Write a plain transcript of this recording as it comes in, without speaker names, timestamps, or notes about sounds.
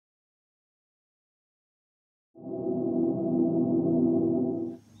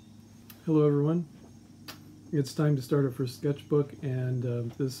Hello everyone. It's time to start our first sketchbook, and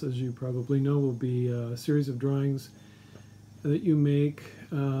this, as you probably know, will be a series of drawings that you make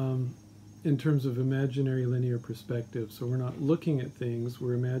in terms of imaginary linear perspective. So we're not looking at things,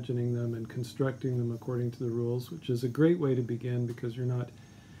 we're imagining them and constructing them according to the rules, which is a great way to begin because you're not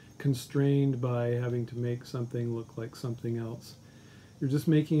constrained by having to make something look like something else. You're just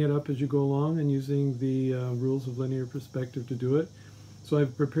making it up as you go along and using the rules of linear perspective to do it. So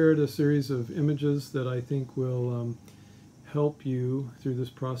I've prepared a series of images that I think will help you through this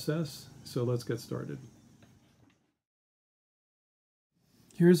process. So let's get started.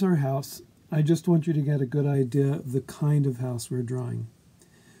 Here's our house. I just want you to get a good idea of the kind of house we're drawing.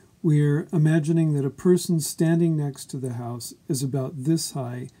 We're imagining that a person standing next to the house is about this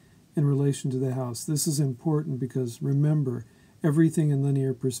high in relation to the house. This is important because, remember, everything in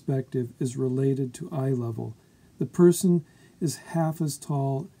linear perspective is related to eye level. The person is half as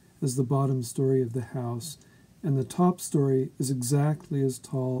tall as the bottom story of the house, and the top story is exactly as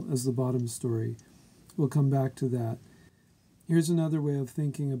tall as the bottom story. We'll come back to that. Here's another way of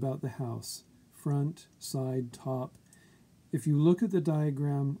thinking about the house: front, side, top. If you look at the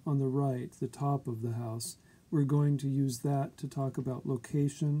diagram on the right, the top of the house, we're going to use that to talk about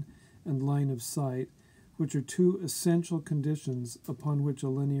location and line of sight, which are two essential conditions upon which a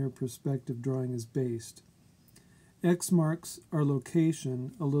linear perspective drawing is based. X marks our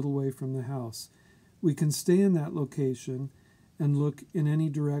location a little way from the house. We can stay in that location and look in any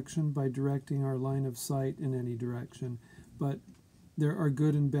direction by directing our line of sight in any direction, but there are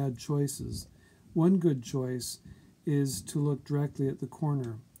good and bad choices. One good choice is to look directly at the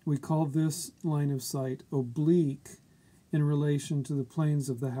corner. We call this line of sight oblique in relation to the planes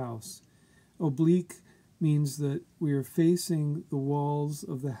of the house. Oblique means that we are facing the walls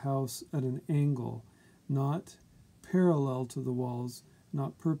of the house at an angle, not parallel to the walls,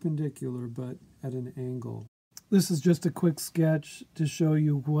 not perpendicular, but at an angle. This is just a quick sketch to show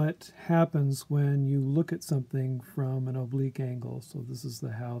you what happens when you look at something from an oblique angle. So this is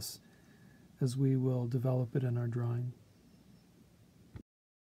the house as we will develop it in our drawing.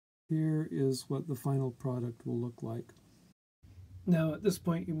 Here is what the final product will look like. Now at this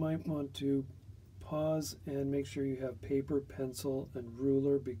point you might want to pause and make sure you have paper, pencil, and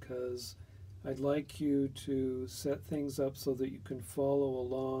ruler, because I'd like you to set things up so that you can follow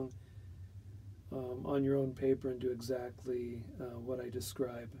along on your own paper and do exactly what I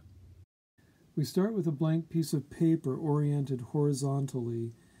describe. We start with a blank piece of paper oriented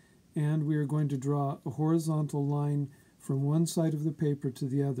horizontally, and we are going to draw a horizontal line from one side of the paper to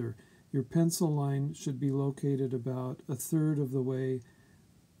the other. Your pencil line should be located about a third of the way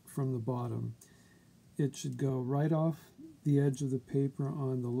from the bottom. It should go right off the edge of the paper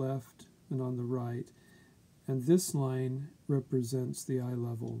on the left and on the right, and this line represents the eye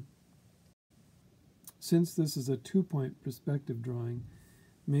level. Since this is a two-point perspective drawing,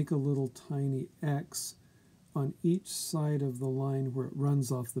 make a little tiny X on each side of the line where it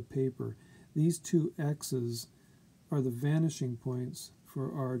runs off the paper. These two X's are the vanishing points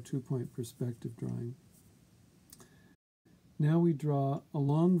for our two-point perspective drawing. Now we draw a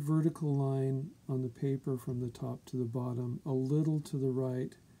long vertical line on the paper from the top to the bottom, a little to the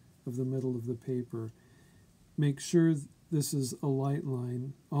right of the middle of the paper. Make sure this is a light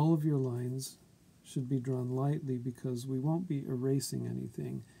line. All of your lines should be drawn lightly because we won't be erasing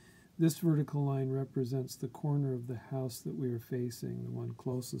anything. This vertical line represents the corner of the house that we are facing, the one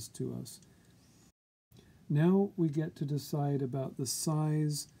closest to us. Now we get to decide about the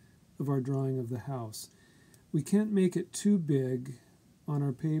size of our drawing of the house. We can't make it too big on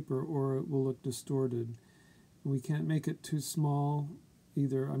our paper or it will look distorted. We can't make it too small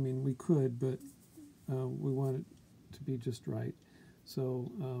either. I mean, we could, but we want it to be just right.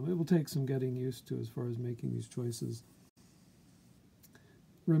 So it will take some getting used to as far as making these choices.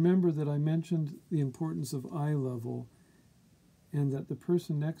 Remember that I mentioned the importance of eye level and that the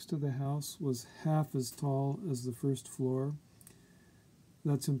person next to the house was half as tall as the first floor.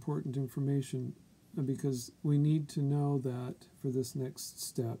 That's important information because we need to know that for this next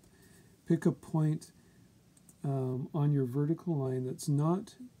step. Pick a point on your vertical line that's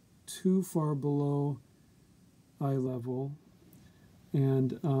not too far below eye level,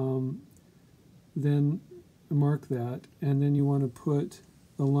 and then mark that, and then you want to put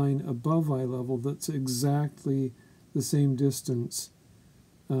a line above eye level that's exactly the same distance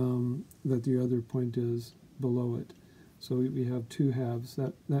that the other point is below it. So we have two halves.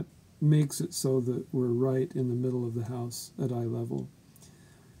 That makes it so that we're right in the middle of the house at eye level.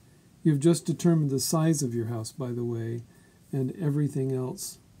 You've just determined the size of your house, by the way, and everything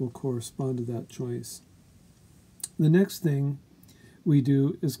else will correspond to that choice. The next thing we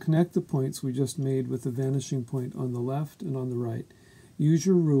do is connect the points we just made with the vanishing point on the left and on the right. Use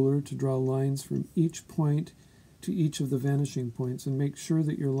your ruler to draw lines from each point to each of the vanishing points, and make sure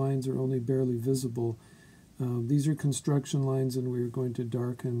that your lines are only barely visible. These are construction lines, and we're going to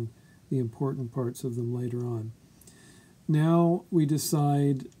darken the important parts of them later on. Now we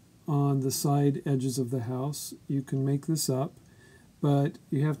decide on the side edges of the house. You can make this up, but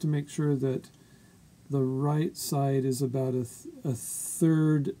you have to make sure that the right side is about a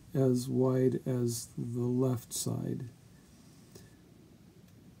third as wide as the left side.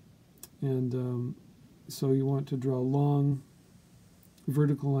 And so you want to draw long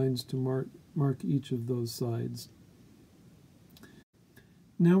vertical lines to mark each of those sides.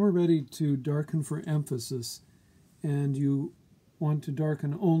 Now we're ready to darken for emphasis, and you want to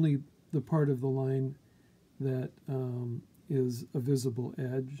darken only the part of the line that is a visible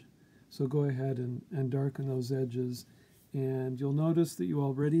edge. So go ahead and darken those edges, and you'll notice that you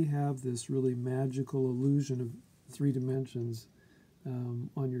already have this really magical illusion of 3 dimensions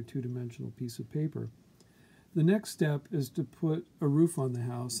on your 2-dimensional piece of paper. The next step is to put a roof on the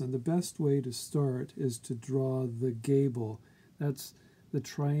house, and the best way to start is to draw the gable. That's the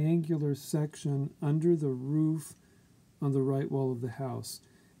triangular section under the roof on the right wall of the house.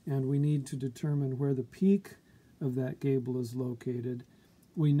 And we need to determine where the peak of that gable is located.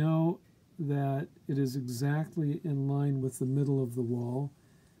 We know that it is exactly in line with the middle of the wall.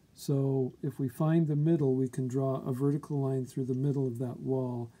 So if we find the middle, we can draw a vertical line through the middle of that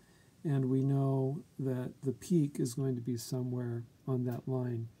wall, and we know that the peak is going to be somewhere on that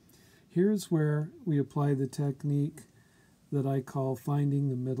line. Here's where we apply the technique that I call finding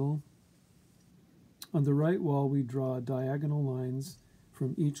the middle. On the right wall, we draw diagonal lines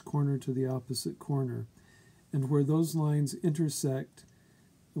from each corner to the opposite corner. And where those lines intersect,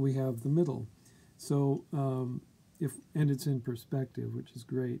 we have the middle. So, and it's in perspective, which is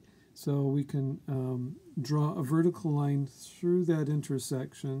great. So we can draw a vertical line through that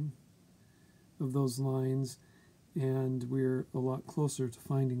intersection of those lines, and we're a lot closer to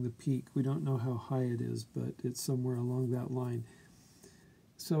finding the peak. We don't know how high it is, but it's somewhere along that line.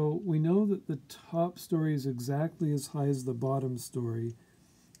 So we know that the top story is exactly as high as the bottom story,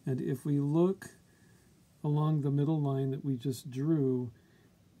 and if we look along the middle line that we just drew,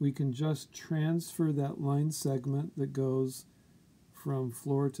 we can just transfer that line segment that goes from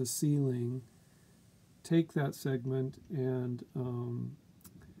floor to ceiling, take that segment and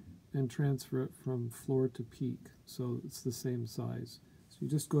transfer it from floor to peak, so it's the same size. So you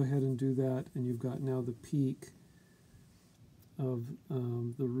just go ahead and do that, and you've got now the peak of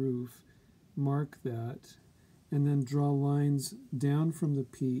the roof. Mark that, and then draw lines down from the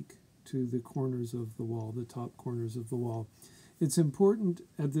peak to the corners of the wall, the top corners of the wall. It's important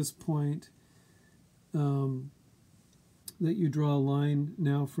at this point that you draw a line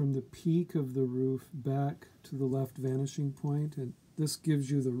now from the peak of the roof back to the left vanishing point, and this gives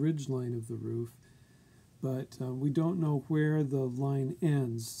you the ridge line of the roof, but we don't know where the line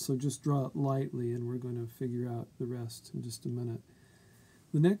ends, so just draw it lightly, and we're going to figure out the rest in just a minute.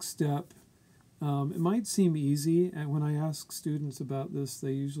 The next step, it might seem easy, and when I ask students about this,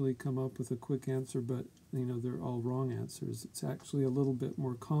 they usually come up with a quick answer, but they're all wrong answers. It's actually a little bit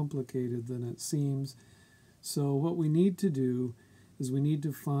more complicated than it seems. So what we need to do is we need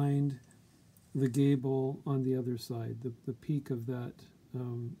to find the gable on the other side, the peak of that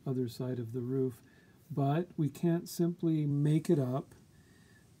other side of the roof. But we can't simply make it up,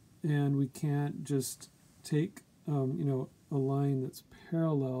 and we can't just take a line that's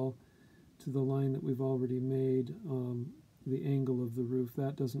parallel to the line that we've already made, the angle of the roof.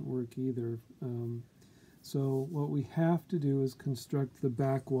 That doesn't work either. So what we have to do is construct the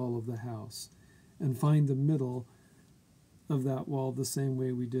back wall of the house and find the middle of that wall the same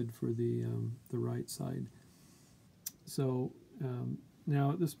way we did for the right side. So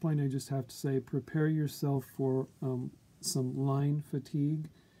now at this point I just have to say, prepare yourself for some line fatigue,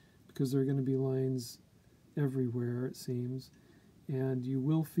 because there are going to be lines everywhere, it seems, and you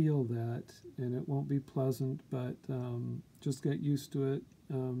will feel that, and it won't be pleasant, but just get used to it.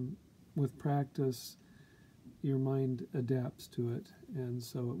 With practice, your mind adapts to it, and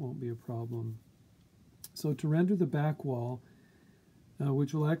so it won't be a problem. So to render the back wall,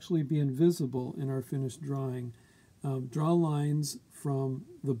 which will actually be invisible in our finished drawing, draw lines from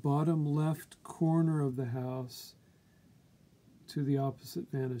the bottom left corner of the house to the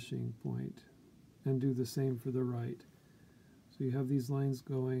opposite vanishing point, and do the same for the right. So you have these lines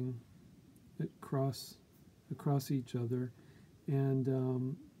going across each other,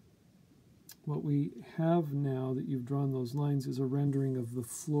 and what we have now that you've drawn those lines is a rendering of the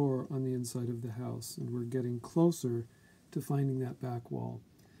floor on the inside of the house, and we're getting closer to finding that back wall.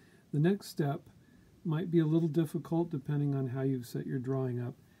 The next step might be a little difficult depending on how you've set your drawing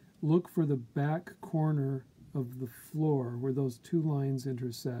up. Look for the back corner of the floor where those two lines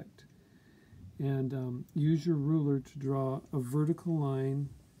intersect. And use your ruler to draw a vertical line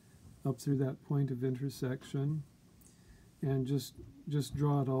up through that point of intersection. And just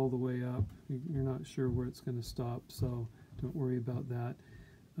draw it all the way up. You're not sure where it's going to stop, so don't worry about that.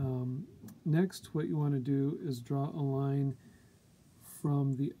 Next, what you want to do is draw a line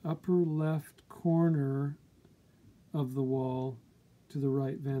from the upper left corner of the wall to the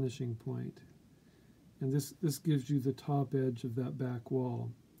right vanishing point. And this gives you the top edge of that back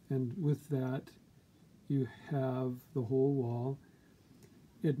wall. And with that, you have the whole wall.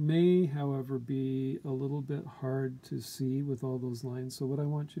 It may, however, be a little bit hard to see with all those lines. So what I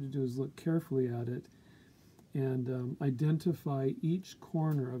want you to do is look carefully at it and identify each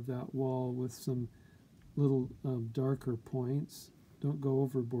corner of that wall with some little darker points. Don't go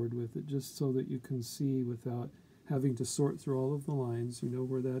overboard with it, just so that you can see without having to sort through all of the lines. You know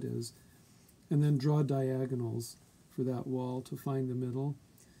where that is. And then draw diagonals for that wall to find the middle.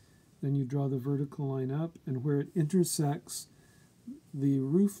 Then you draw the vertical line up, and where it intersects the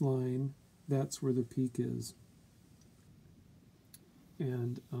roof line, that's where the peak is.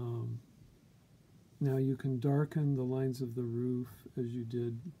 And now you can darken the lines of the roof as you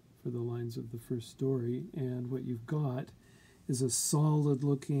did for the lines of the first story, and what you've got is a solid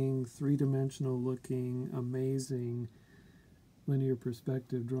looking, three-dimensional looking, amazing linear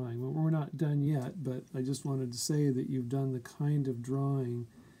perspective drawing. Well, we're not done yet, but I just wanted to say that you've done the kind of drawing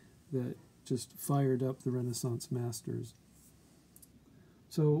that just fired up the Renaissance masters.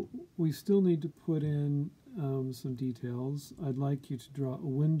 So we still need to put in some details. I'd like you to draw a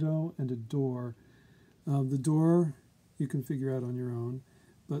window and a door. The door you can figure out on your own,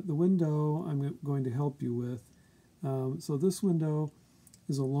 but the window I'm going to help you with. So this window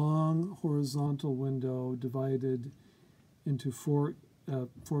is a long horizontal window divided into four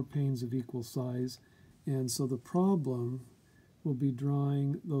panes of equal size. And so the problem will be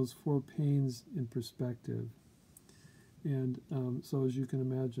drawing those 4 panes in perspective. And so as you can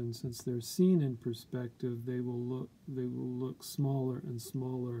imagine, since they're seen in perspective, they will look smaller and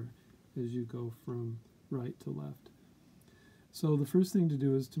smaller as you go from right to left. So the first thing to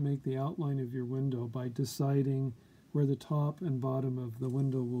do is to make the outline of your window by deciding where the top and bottom of the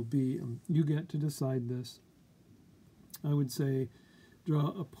window will be. You get to decide this. I would say draw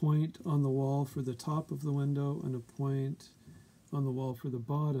a point on the wall for the top of the window and a point on the wall for the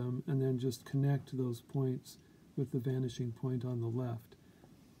bottom, and then just connect those points with the vanishing point on the left.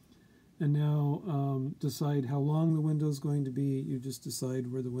 And now decide how long the window is going to be. You just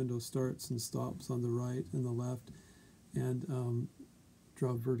decide where the window starts and stops on the right and the left, and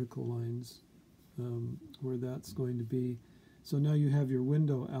draw vertical lines where that's going to be. So now you have your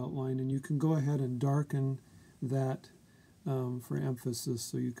window outline, and you can go ahead and darken that for emphasis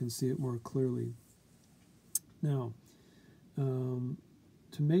so you can see it more clearly. Now,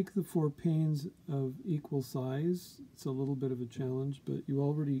 to make the 4 panes of equal size, it's a little bit of a challenge, but you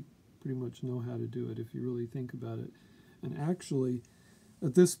already pretty much know how to do it if you really think about it. And actually,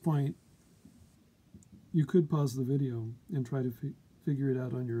 at this point, you could pause the video and try to figure it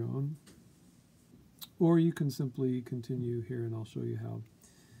out on your own. Or you can simply continue here and I'll show you how.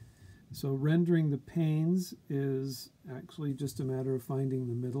 So rendering the panes is actually just a matter of finding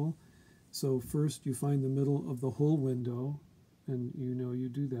the middle. So first you find the middle of the whole window, and you know you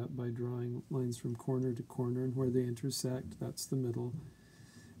do that by drawing lines from corner to corner, and where they intersect, that's the middle.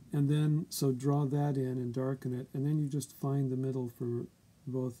 And then, so draw that in and darken it, and then you just find the middle for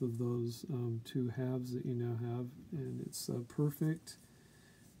both of those 2 halves that you now have, and it's a perfect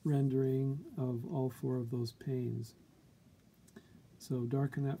rendering of all 4 of those panes. So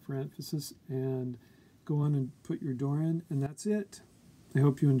darken that for emphasis, and go on and put your door in, and that's it. I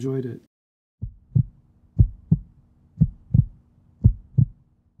hope you enjoyed it.